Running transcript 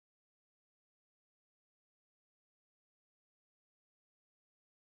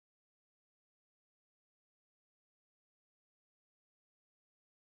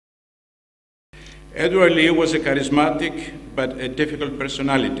Edward Lear was a charismatic but a difficult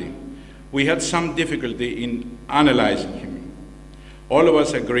personality. We had some difficulty in analyzing him. All of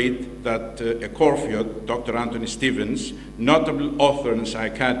us agreed that a Corfu, Dr. Anthony Stevens, notable author and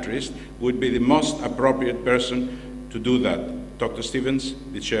psychiatrist, would be the most appropriate person to do that. Dr. Stevens,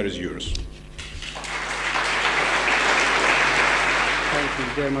 the chair is yours. Thank you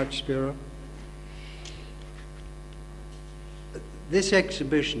very much, Spiro. This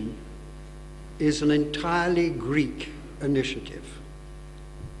exhibition is an entirely Greek initiative,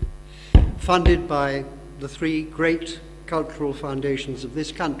 funded by the three great cultural foundations of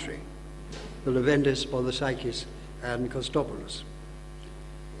this country, the Leventis, Boulosakis, and Kostopoulos.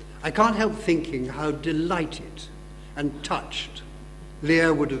 I can't help thinking how delighted and touched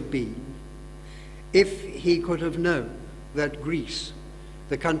Lear would have been if he could have known that Greece,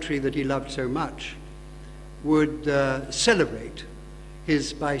 the country that he loved so much, would celebrate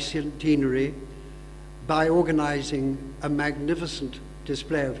his bicentenary by organizing a magnificent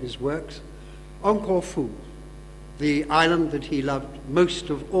display of his works on Corfu, the island that he loved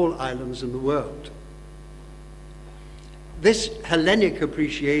most of all islands in the world. This Hellenic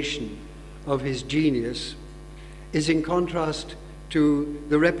appreciation of his genius is in contrast to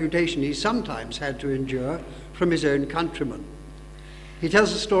the reputation he sometimes had to endure from his own countrymen. He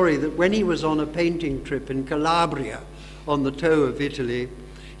tells a story that when he was on a painting trip in Calabria on the toe of Italy,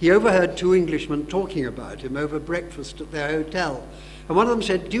 he overheard two Englishmen talking about him over breakfast at their hotel. And one of them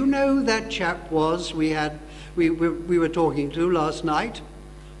said, "Do you know who that chap was we were talking to last night?"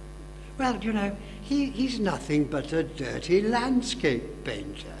 "Well, you know, he's nothing but a dirty landscape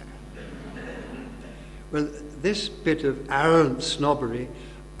painter." Well, this bit of arrogant snobbery,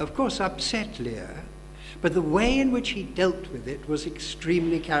 of course, upset Lear, but the way in which he dealt with it was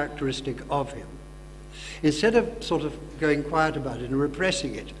extremely characteristic of him. Instead of sort of going quiet about it and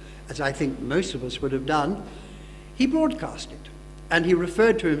repressing it, as I think most of us would have done, he broadcast it. And he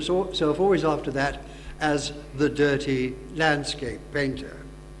referred to himself always after that as the dirty landscape painter.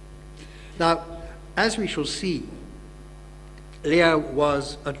 Now, as we shall see, Lear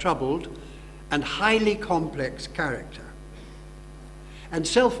was a troubled and highly complex character. And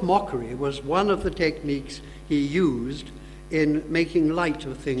self-mockery was one of the techniques he used in making light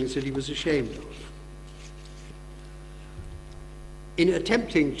of things that he was ashamed of. In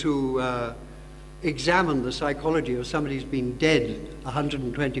attempting to examine the psychology of somebody who's been dead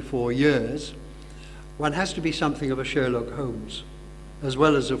 124 years, one has to be something of a Sherlock Holmes, as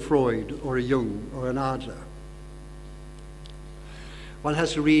well as a Freud or a Jung or an Adler. One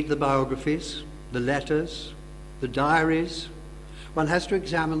has to read the biographies, the letters, the diaries. One has to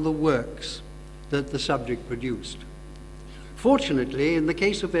examine the works that the subject produced. Fortunately, in the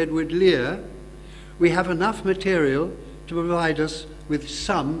case of Edward Lear, we have enough material to provide us with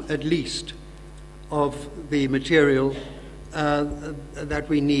some, at least, of the material that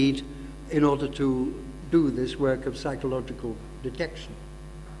we need in order to do this work of psychological detection.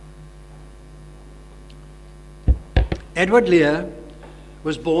 Edward Lear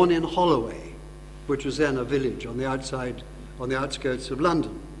was born in Holloway, which was then a village on the outskirts of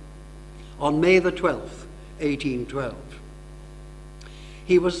London, on May the 12th, 1812.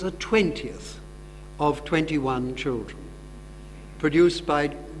 He was the 20th of 21 children, produced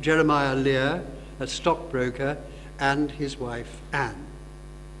by Jeremiah Lear, a stockbroker, and his wife, Anne.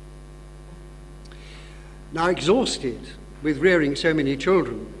 Now, exhausted with rearing so many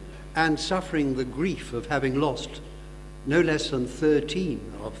children and suffering the grief of having lost no less than 13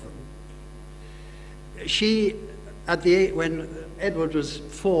 of them, she, when Edward was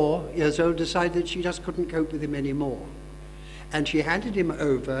 4 years old, decided that she just couldn't cope with him anymore. And she handed him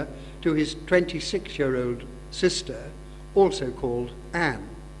over to his 26-year-old sister, also called Anne.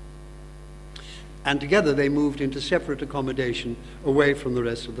 And together they moved into separate accommodation away from the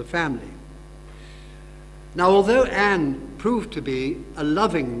rest of the family. Now, although Anne proved to be a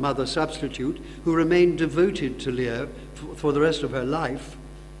loving mother substitute who remained devoted to Lear for the rest of her life,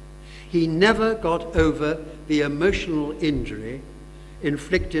 he never got over the emotional injury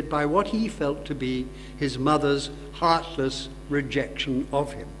inflicted by what he felt to be his mother's heartless rejection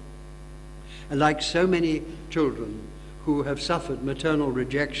of him. And like so many children who have suffered maternal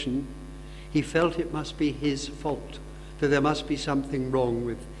rejection, he felt it must be his fault, that there must be something wrong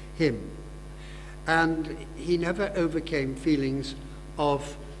with him. And he never overcame feelings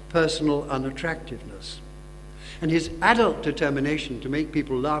of personal unattractiveness. And his adult determination to make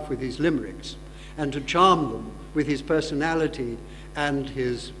people laugh with his limericks and to charm them with his personality and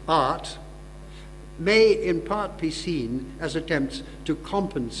his art may in part be seen as attempts to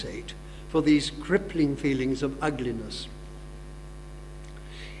compensate for these crippling feelings of ugliness.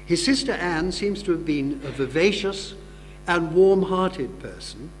 His sister Anne seems to have been a vivacious and warm-hearted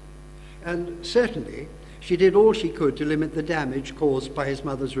person, and certainly she did all she could to limit the damage caused by his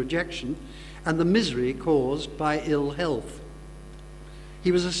mother's rejection and the misery caused by ill health.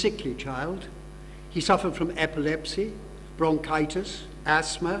 He was a sickly child. He suffered from epilepsy, bronchitis,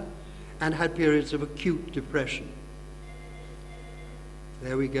 asthma, and had periods of acute depression.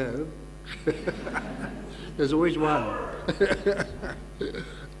 There we go. There's always one.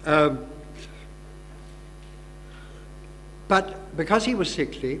 But because he was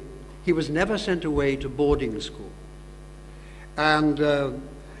sickly, he was never sent away to boarding school. And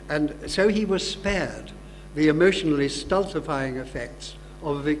so he was spared the emotionally stultifying effects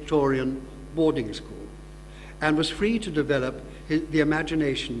of a Victorian boarding school and was free to develop the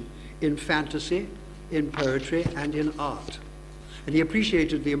imagination in fantasy, in poetry, and in art. And he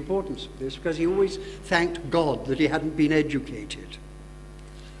appreciated the importance of this because he always thanked God that he hadn't been educated.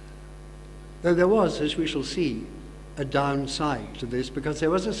 Though there was, as we shall see, a downside to this, because there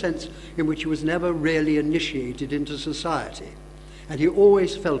was a sense in which he was never really initiated into society, and he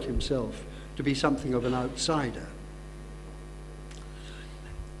always felt himself to be something of an outsider.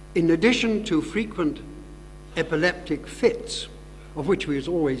 In addition to frequent epileptic fits, of which he was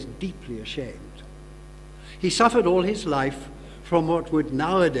always deeply ashamed, he suffered all his life from what would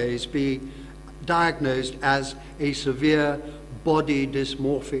nowadays be diagnosed as a severe body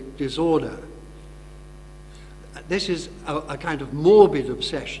dysmorphic disorder. This is a kind of morbid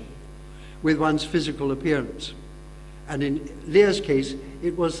obsession with one's physical appearance. And in Lear's case,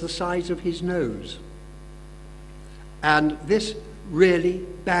 it was the size of his nose. And this really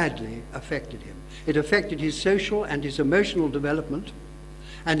badly affected him. It affected his social and his emotional development,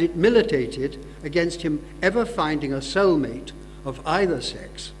 and it militated against him ever finding a soulmate of either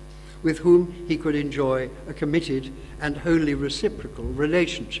sex with whom he could enjoy a committed and wholly reciprocal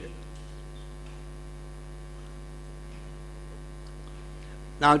relationship.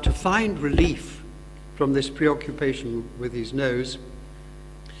 Now, to find relief from this preoccupation with his nose,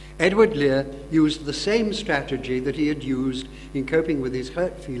 Edward Lear used the same strategy that he had used in coping with his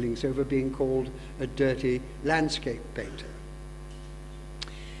hurt feelings over being called a dirty landscape painter.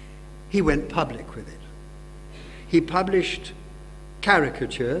 He went public with it. He published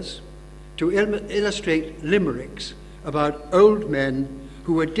caricatures to illustrate limericks about old men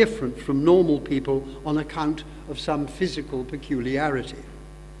who were different from normal people on account of some physical peculiarity.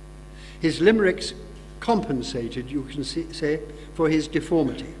 His limericks compensated, you can say, for his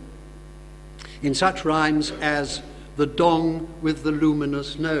deformity, in such rhymes as "the dong with the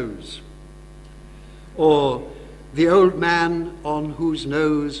luminous nose," or "the old man on whose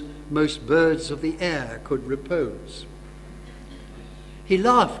nose most birds of the air could repose." He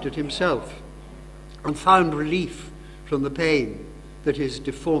laughed at himself and found relief from the pain that his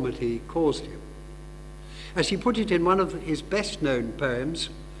deformity caused him. As he put it in one of his best-known poems,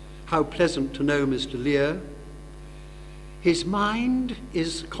 "How Pleasant to Know Mr. Lear," his mind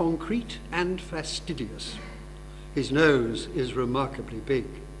is concrete and fastidious. His nose is remarkably big.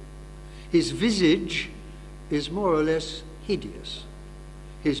 His visage is more or less hideous.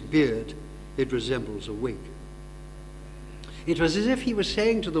 His beard, it resembles a wig. It was as if he was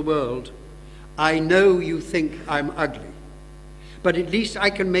saying to the world, "I know you think I'm ugly, but at least I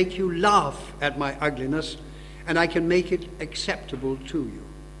can make you laugh at my ugliness, and I can make it acceptable to you."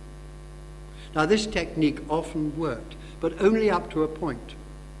 Now, this technique often worked, but only up to a point.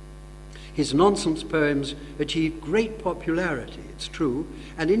 His nonsense poems achieved great popularity, it's true,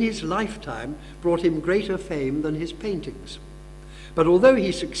 and in his lifetime brought him greater fame than his paintings. But although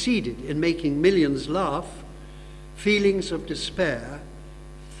he succeeded in making millions laugh, feelings of despair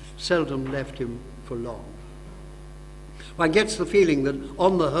seldom left him for long. One gets the feeling that,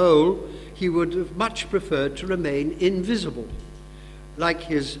 on the whole, he would have much preferred to remain invisible, like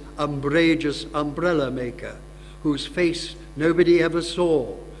his umbrageous umbrella maker, whose face nobody ever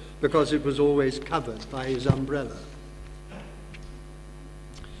saw because it was always covered by his umbrella.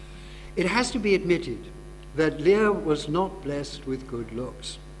 It has to be admitted that Lear was not blessed with good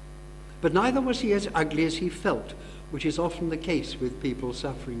looks, but neither was he as ugly as he felt, which is often the case with people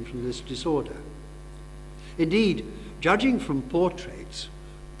suffering from this disorder. Indeed, judging from portraits,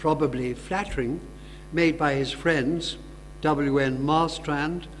 probably flattering, made by his friends, W.N.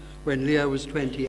 Marstrand, when Lear was 20